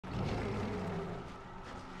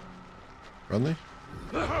Friendly?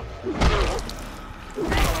 I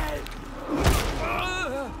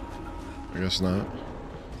guess not.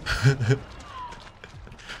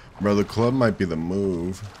 Bro, the club might be the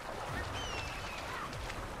move.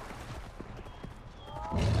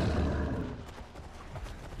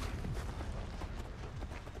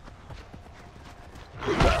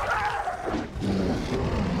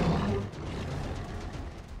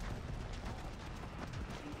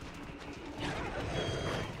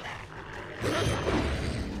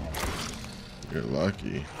 You're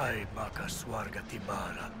lucky.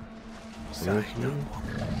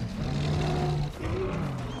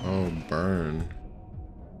 Oh, burn.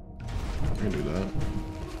 I can do that.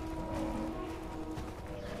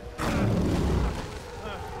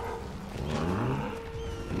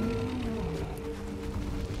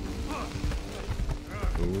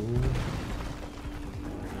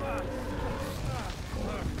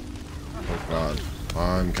 Oh god,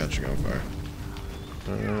 I'm catching on fire.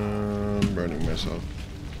 I'm burning myself.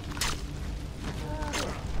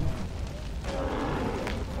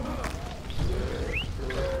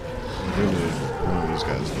 I do need one of these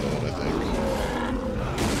guys dead, I think.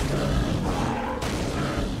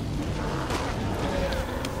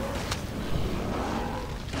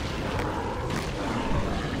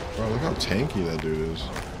 Bro, look how tanky that dude is.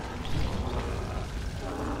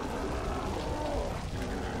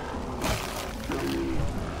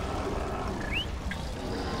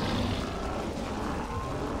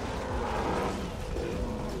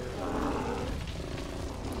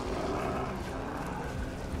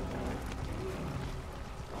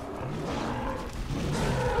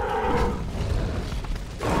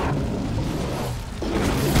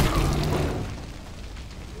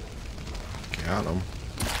 Got him.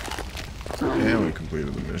 And we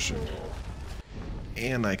completed the mission.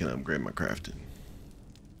 And I can upgrade my crafting.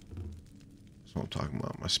 That's what I'm talking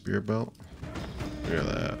about. My spirit belt. Look at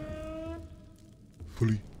that.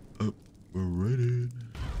 Fully upgraded.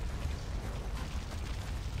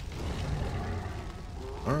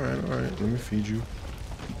 Alright, alright. Let me feed you.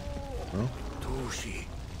 No?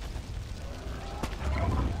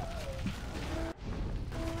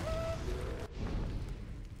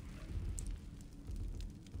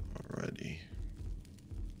 Alrighty.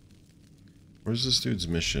 Where's this dude's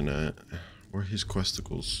mission at? Where are his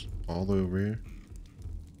questicles? All the way over here?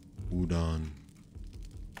 Udon.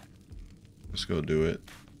 Let's go do it.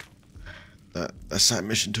 That side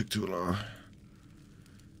mission took too long.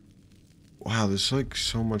 Wow, there's like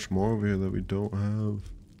so much more over here that we don't have.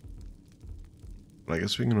 But I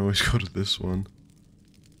guess we can always go to this one.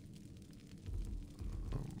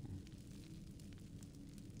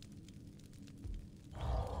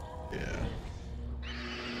 Yeah.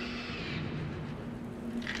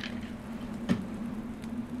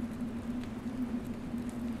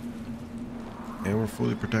 And we're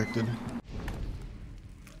fully protected.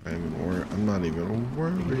 I'm not even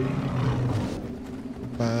worried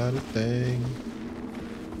about a thing.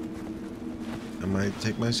 I might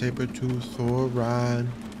take my saber tooth for a ride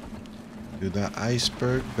through the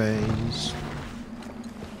iceberg veins.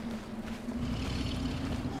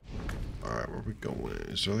 Alright, where are we going?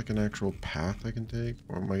 Is there like an actual path I can take?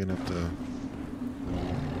 Or am I gonna have to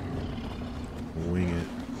wing it?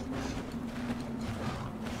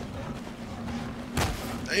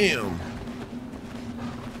 Damn!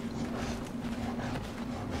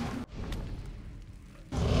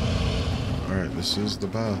 Alright, this is the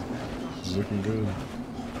path. This is looking good.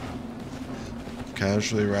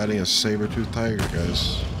 Casually riding a saber-toothed tiger,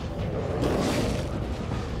 guys.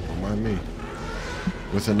 Don't mind me.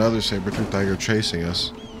 With another saber-toothed tiger chasing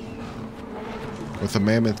us. With a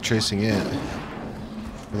mammoth chasing it.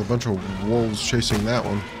 With a bunch of wolves chasing that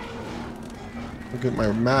one. Look at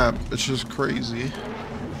my map. It's just crazy.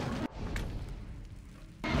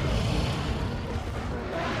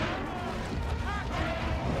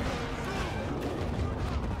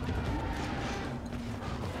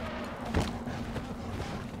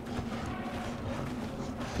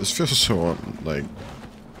 This feels so like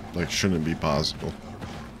shouldn't be possible.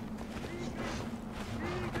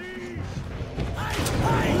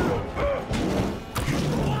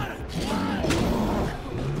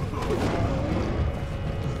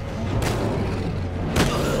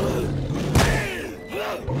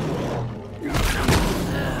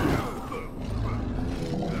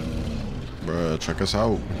 Bruh, check us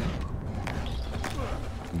out.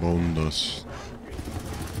 Boneless.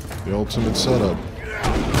 The ultimate setup.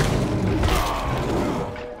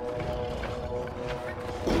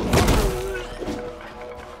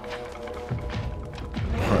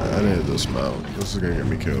 I need to dismount. This is gonna get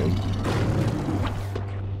me killed.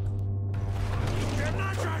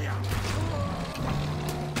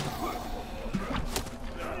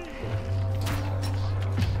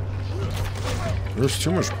 There's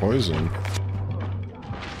too much poison.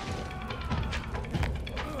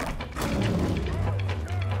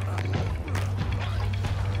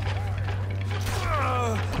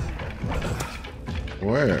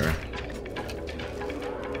 Where?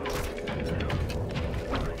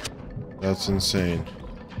 That's insane.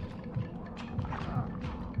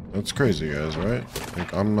 That's crazy, guys, right?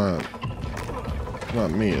 Like, I'm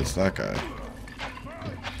not me, it's that guy.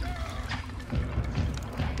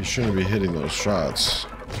 You shouldn't be hitting those shots.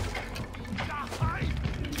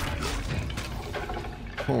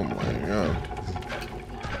 Oh my god.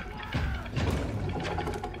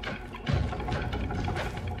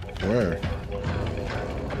 Where?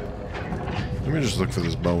 Let me just look for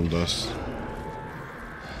this bone dust.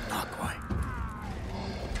 Not quite.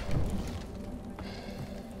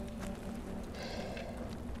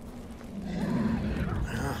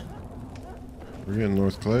 We're getting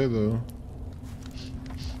North Clay though.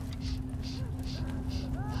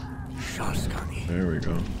 There we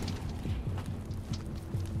go.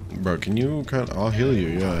 Bro, can you I'll heal you,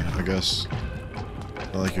 yeah, I guess.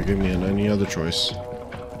 Not like you're giving me any other choice.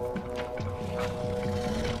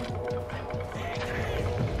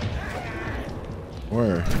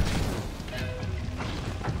 Where?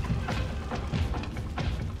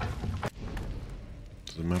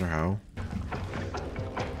 Doesn't matter how.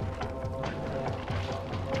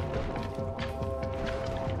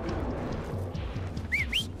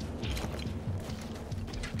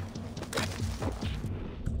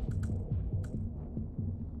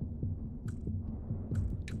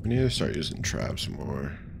 We need to start using traps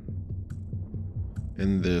more.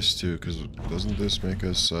 And this too, because doesn't this make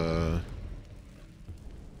us oh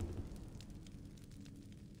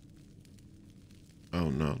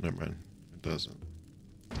no, never mind. It doesn't.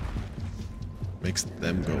 Makes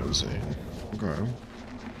them go insane. Okay.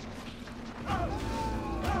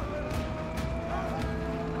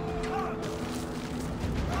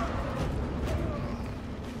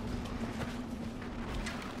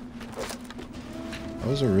 That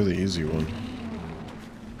was a really easy one.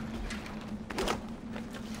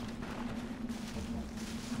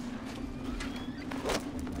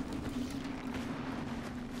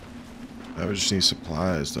 I would just need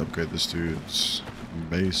supplies to upgrade this dude's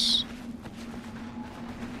base.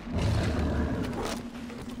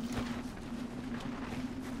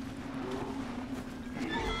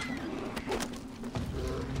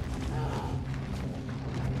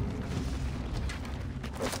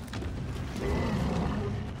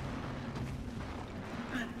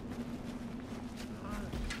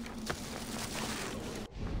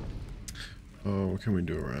 What can we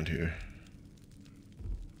do around here?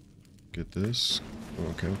 Get this.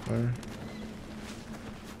 Oh, campfire.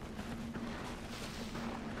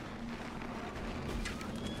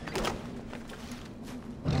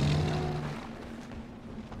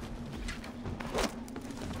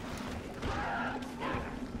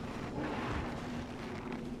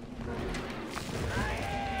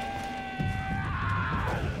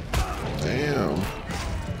 Damn.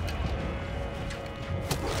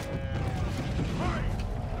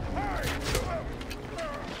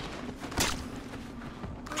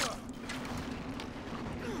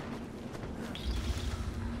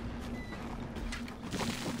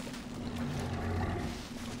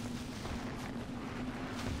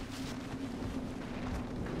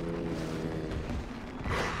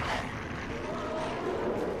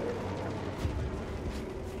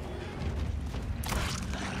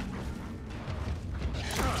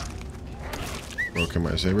 Bro, can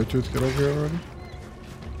my saber-tooth get over here already?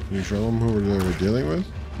 Can you show them who they were dealing with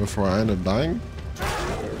before I end up dying?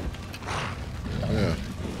 Yeah,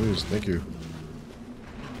 please, thank you.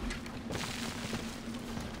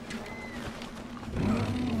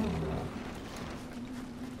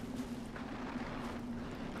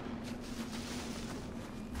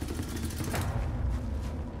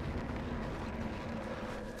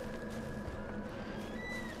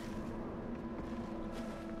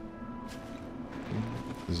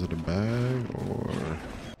 Is it a bag or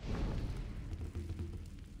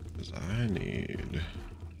does I need?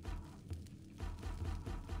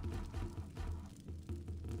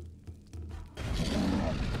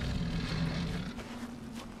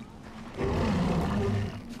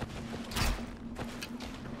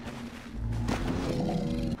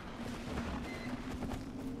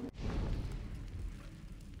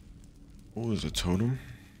 Oh, is a totem?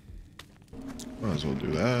 Might as well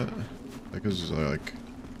do that. That gives us like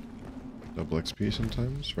double XP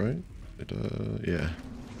sometimes, right? It, yeah.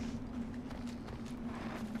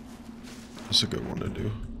 That's a good one to do.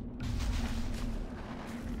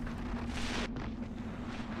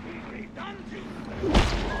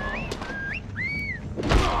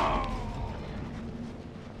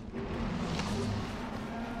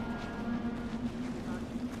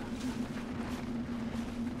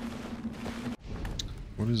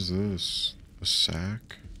 What is this? A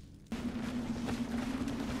sack?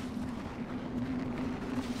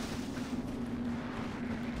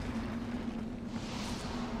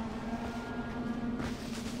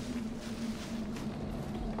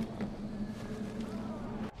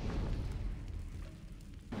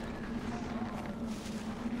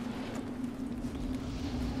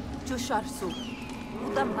 Jusharsu,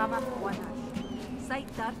 Udam Mama Wanash,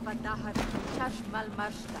 Saitar Vadahar, Chashmal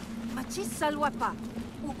Marshta, Machis Salwapa,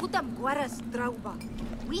 Udam Guaras Drauba,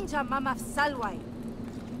 Winja Mama Salwai,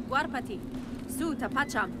 Guarpati, Suta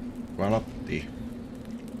Pacham. Guarapti.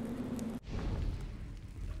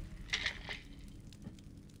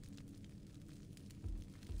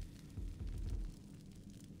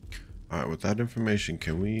 Alright, with that information,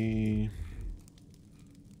 can we...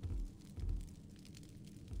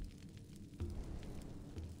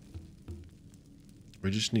 We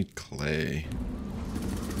just need clay.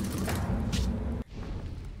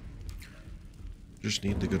 Just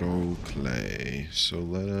need the good old clay. So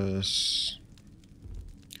let us...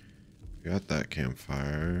 We got that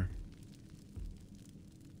campfire.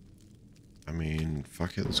 I mean,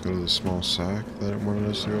 fuck it, let's go to the small sack that it wanted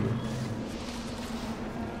us to go to.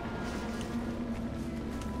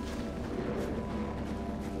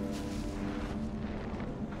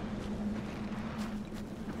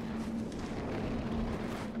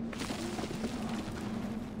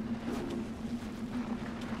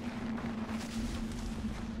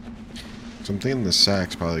 So I'm thinking the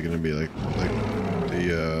sack's probably gonna be like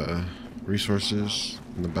the resources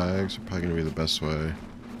in the bags are probably gonna be the best way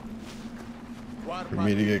for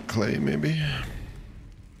me to get clay, maybe.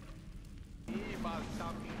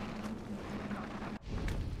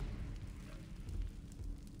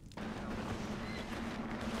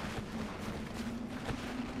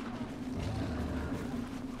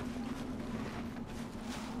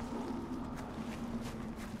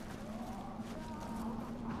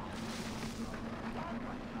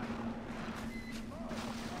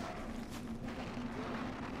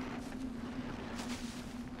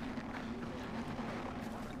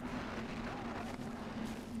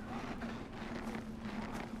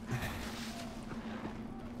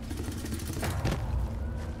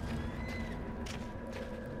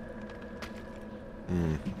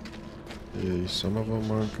 Yeah, some of them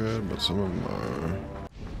aren't good, but some of them are.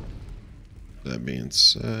 That being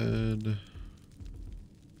said,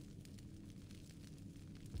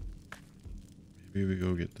 maybe we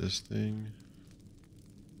go get this thing.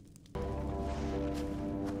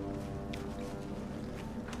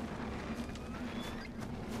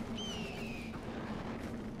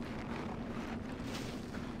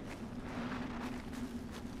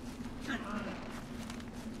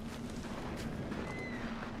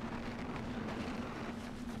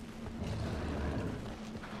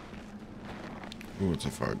 Ooh, it's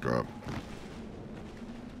a far drop.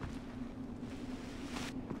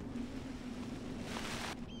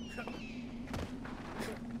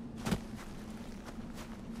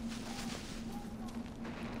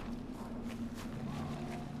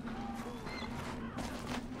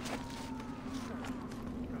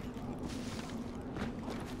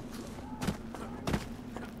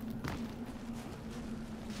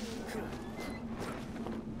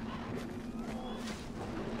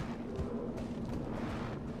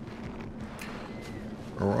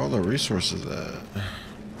 Where are all the resources at?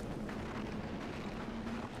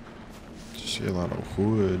 See a lot of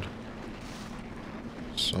wood.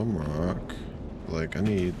 Some rock. Like, I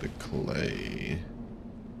need the clay.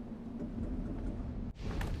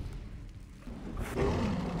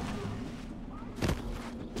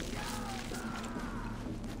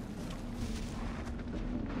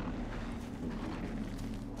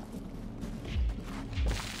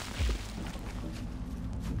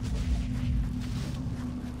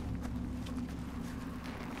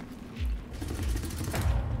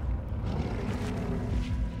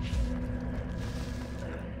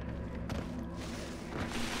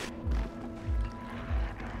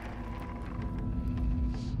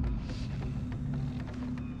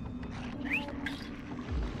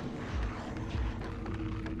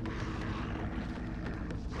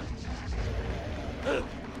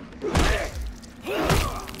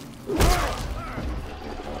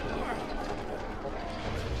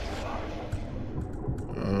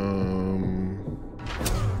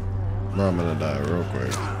 I'm gonna die real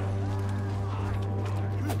quick.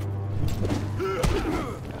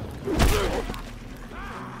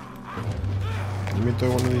 Let me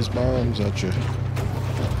throw one of these bombs at you.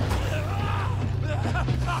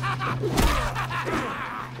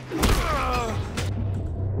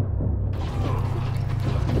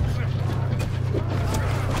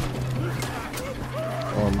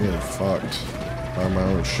 getting fucked by my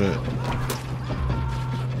own shit.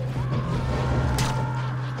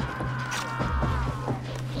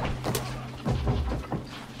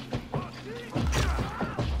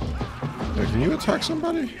 Hey, can you attack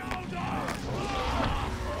somebody?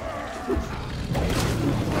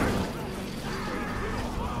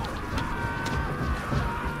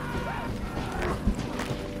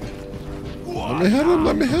 Let me hit him,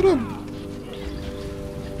 let me hit him.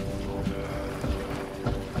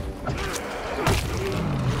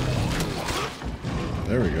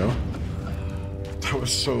 There we go. That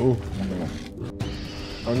was so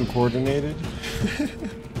uncoordinated.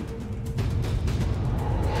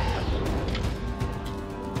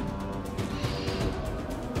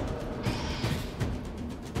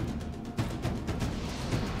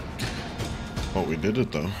 But we did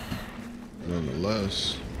it though,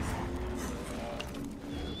 nonetheless.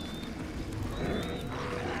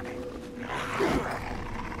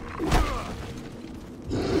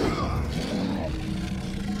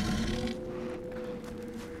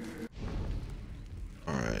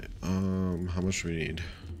 How much do we need?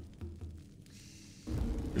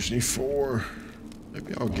 We just need 4.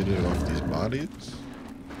 Maybe I'll get it off these bodies.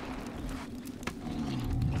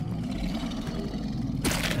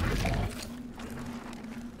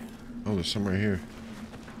 Oh, there's some right here.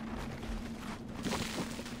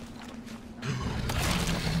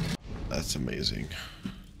 That's amazing.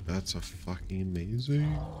 That's a fucking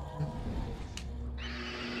amazing.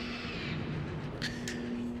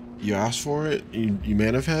 You ask for it, you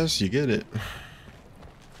manifest, you get it.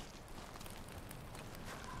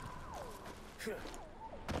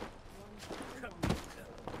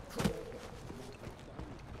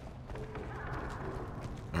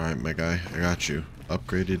 Alright, my guy, I got you.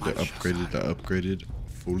 Upgraded to upgraded to upgraded.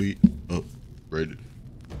 Fully upgraded.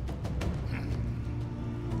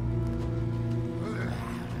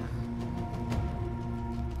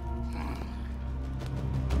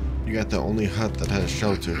 You got the only hut that has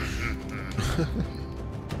shelter.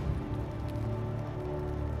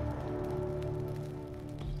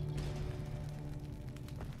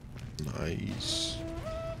 Nice.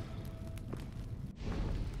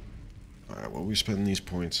 Alright, what we spend these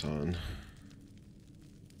points on?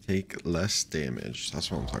 Take less damage. That's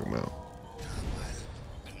what I'm talking about.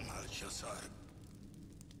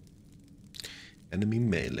 Enemy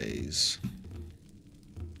melees.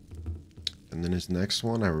 And then his next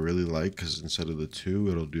one I really like because instead of the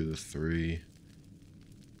 2, it'll do the 3.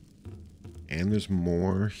 And there's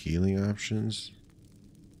more healing options.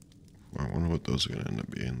 I wonder what those are going to end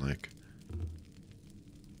up being like.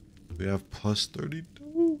 We have plus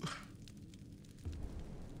 32.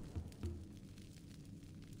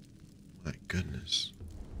 My goodness.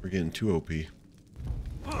 We're getting too OP.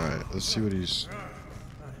 Alright, let's see what he's...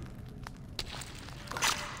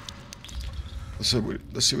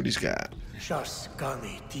 Let's see what he's got.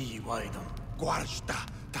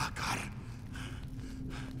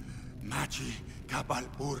 Machi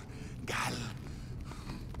kabalpur gal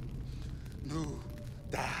nu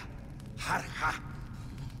da harha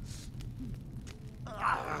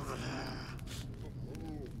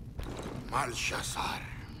Malshasar.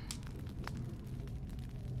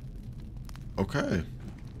 Okay.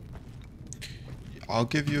 I'll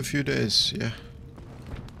give you a few days, yeah.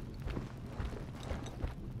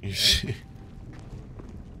 You see?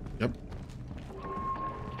 Yep.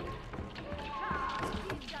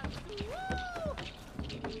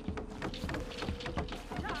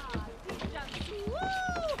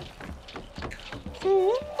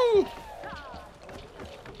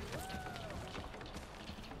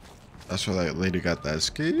 That's where that lady got that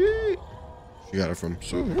ski. She got it from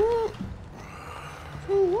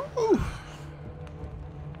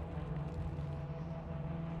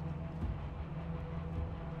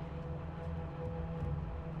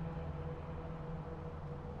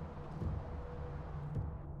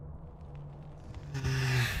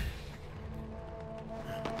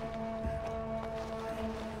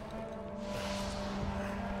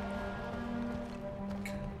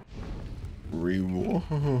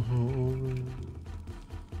reward.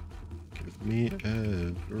 Give me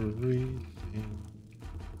everything.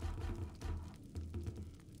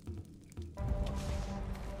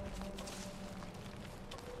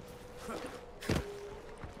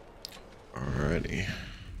 Alrighty.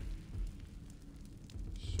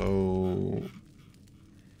 So,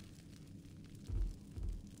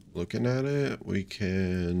 looking at it, we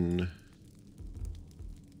can...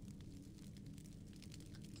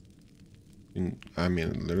 I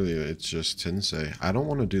mean, literally, it's just Tensei. I don't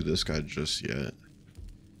want to do this guy just yet.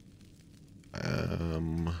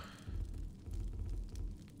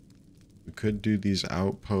 We could do these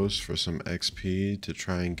outposts for some XP to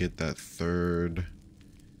try and get that third.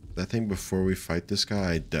 I think before we fight this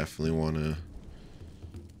guy, I definitely want to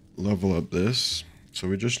level up this. So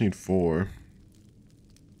we just need 4.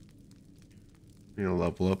 You know,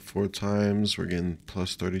 level up 4 times. We're getting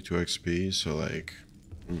plus 32 XP. So like,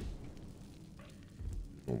 you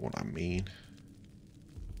know what I mean.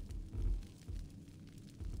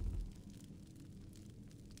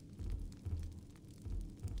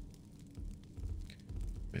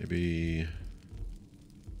 Maybe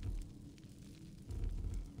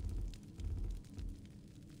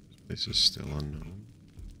this place is still unknown.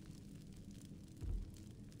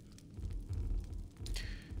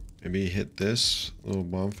 Maybe hit this little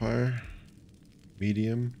bonfire,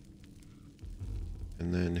 medium,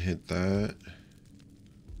 and then hit that.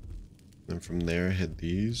 Then from there hit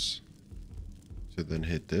these. So then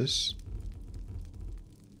hit this.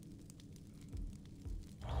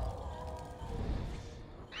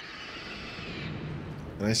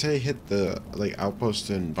 And I say hit the like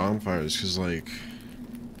outposts and bonfires because like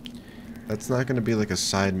that's not gonna be like a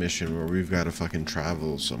side mission where we've got to fucking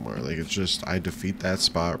travel somewhere. Like it's just I defeat that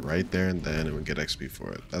spot right there and then and we get XP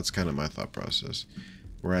for it. That's kind of my thought process.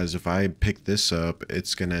 Whereas if I pick this up,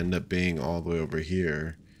 it's gonna end up being all the way over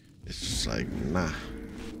here. It's just like nah.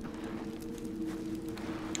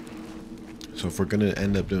 So if we're gonna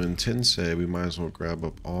end up doing Tensei, we might as well grab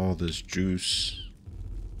up all this juice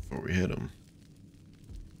before we hit him.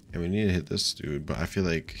 And we need to hit this dude, but I feel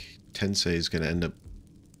like Tensei is going to end up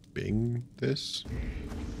being this.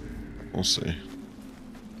 We'll see.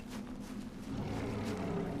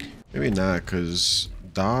 Maybe not, because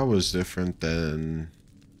Da was different than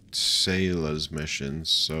Sayla's missions.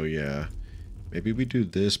 So yeah, maybe we do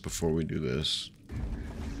this before we do this.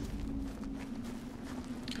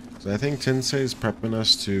 So I think Tensei is prepping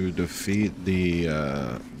us to defeat the,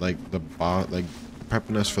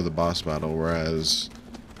 prepping us for the boss battle, whereas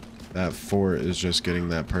that fort is just getting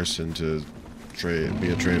that person to be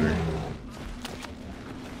a traitor.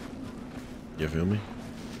 You feel me?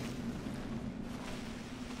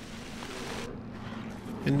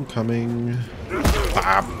 Incoming.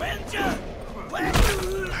 Bop.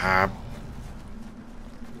 Bop.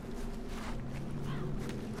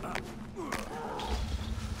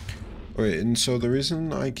 Wait, and so the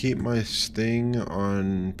reason I keep my sting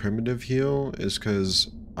on primitive heal is because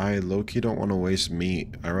I low-key don't want to waste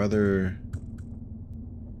meat. I rather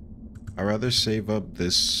save up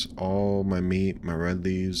all my meat, my red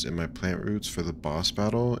leaves, and my plant roots for the boss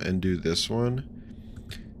battle and do this one.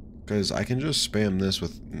 Because I can just spam this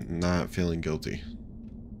with not feeling guilty.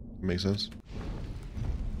 Make sense?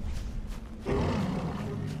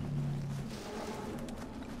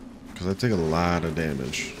 Because I take a lot of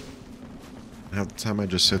damage. Half the time I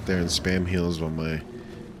just sit there and spam heals while my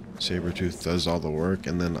Sabretooth does all the work,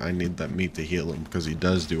 and then I need that meat to heal him because he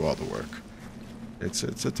does do all the work. It's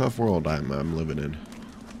a tough world I'm living in.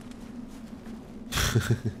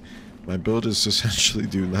 My build is essentially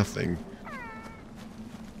do nothing.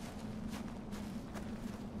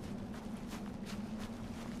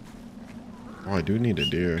 Oh, I do need a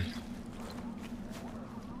deer.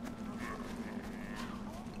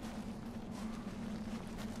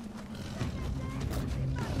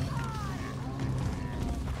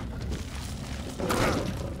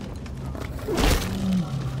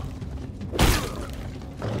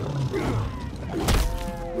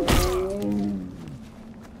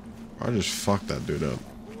 I just fucked that dude up.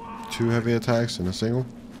 2 heavy attacks in a single.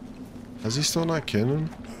 Has he still not killing?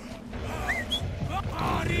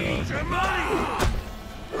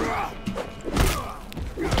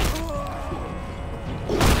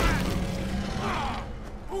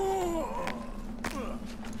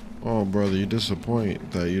 Oh, brother, you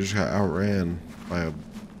disappoint that you just got outran by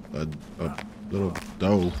a little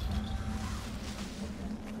doe.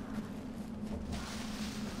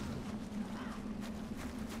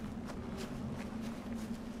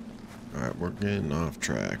 Alright, we're getting off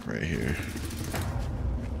track right here.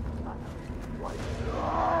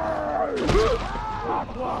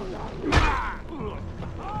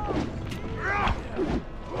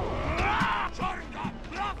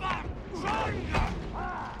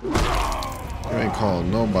 You ain't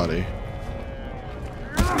calling nobody.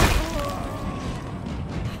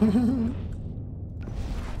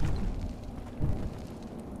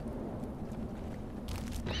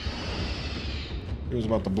 He was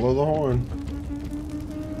about to blow the horn.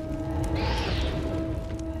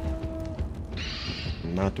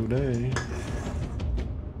 Not today.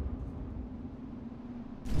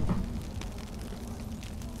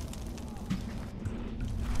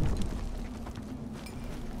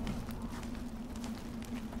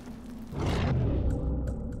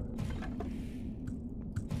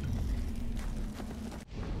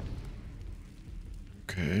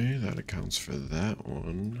 That's for that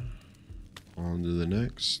one. On to the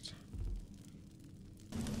next.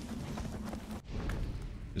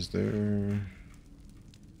 Is there...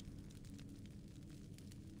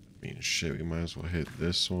 I mean, shit, we might as well hit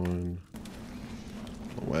this one.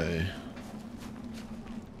 Away.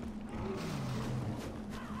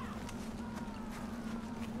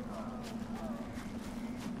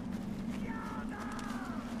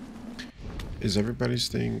 Is everybody's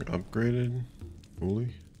thing upgraded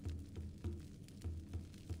fully?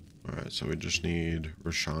 Alright, so we just need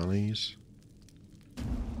Rashani's.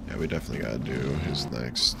 Yeah, we definitely gotta do his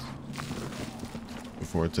next.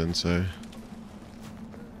 Before it's Tensei.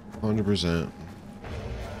 100%.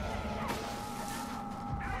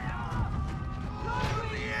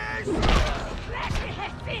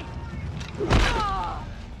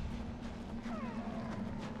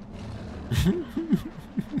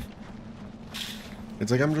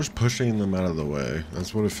 It's like I'm just pushing them out of the way.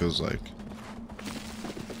 That's what it feels like.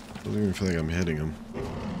 I don't even feel like I'm hitting them.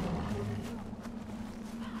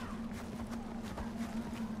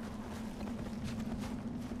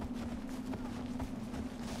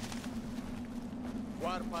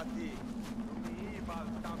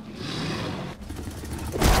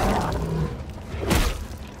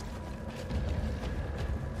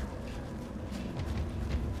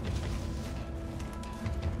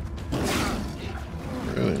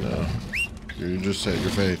 Really, no. You just set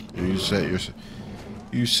your fate.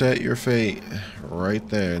 You set your fate right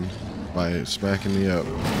then by smacking me up.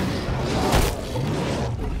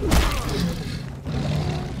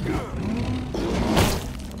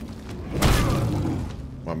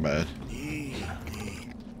 My bad.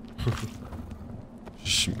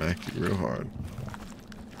 Smacked you real hard.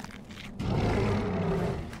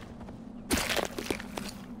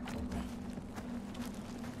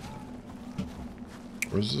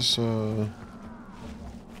 Where's this,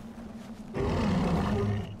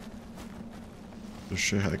 Is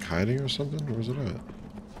shit like hiding or something? Where's it at?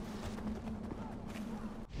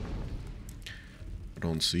 I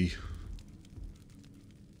don't see.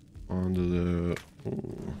 Onto the...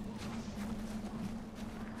 Ooh.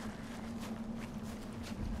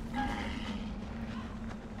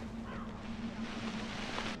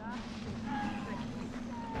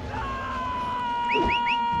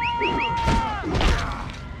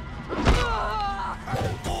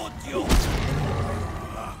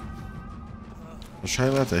 I was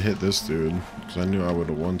trying not to hit this dude, because I knew I would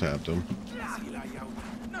have one-tapped him.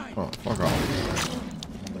 Oh, fuck off.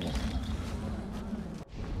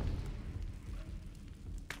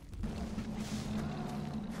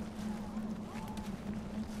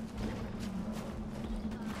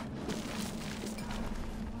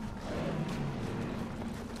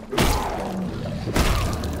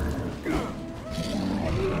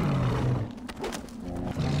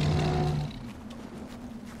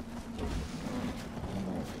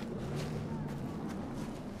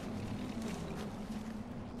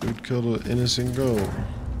 Dude killed an innocent goat.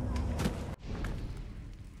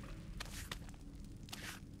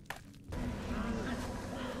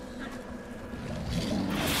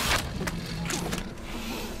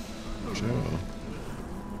 Chill.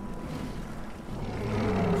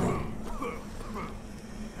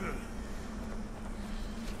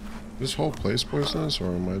 This whole place poisonous, or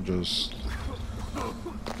am I just...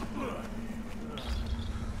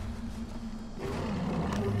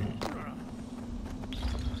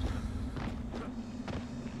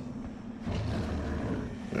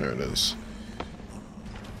 There it is.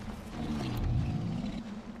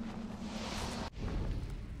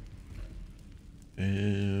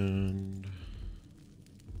 And...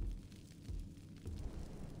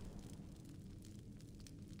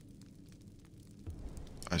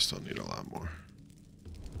 I still need a lot more.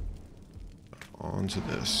 On to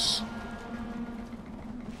this.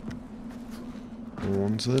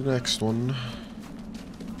 On to the next one.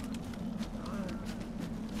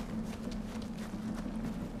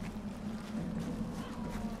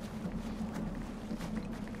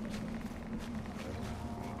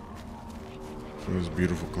 It was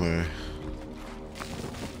beautiful clay.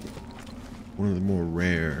 One of the more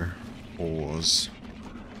rare ores.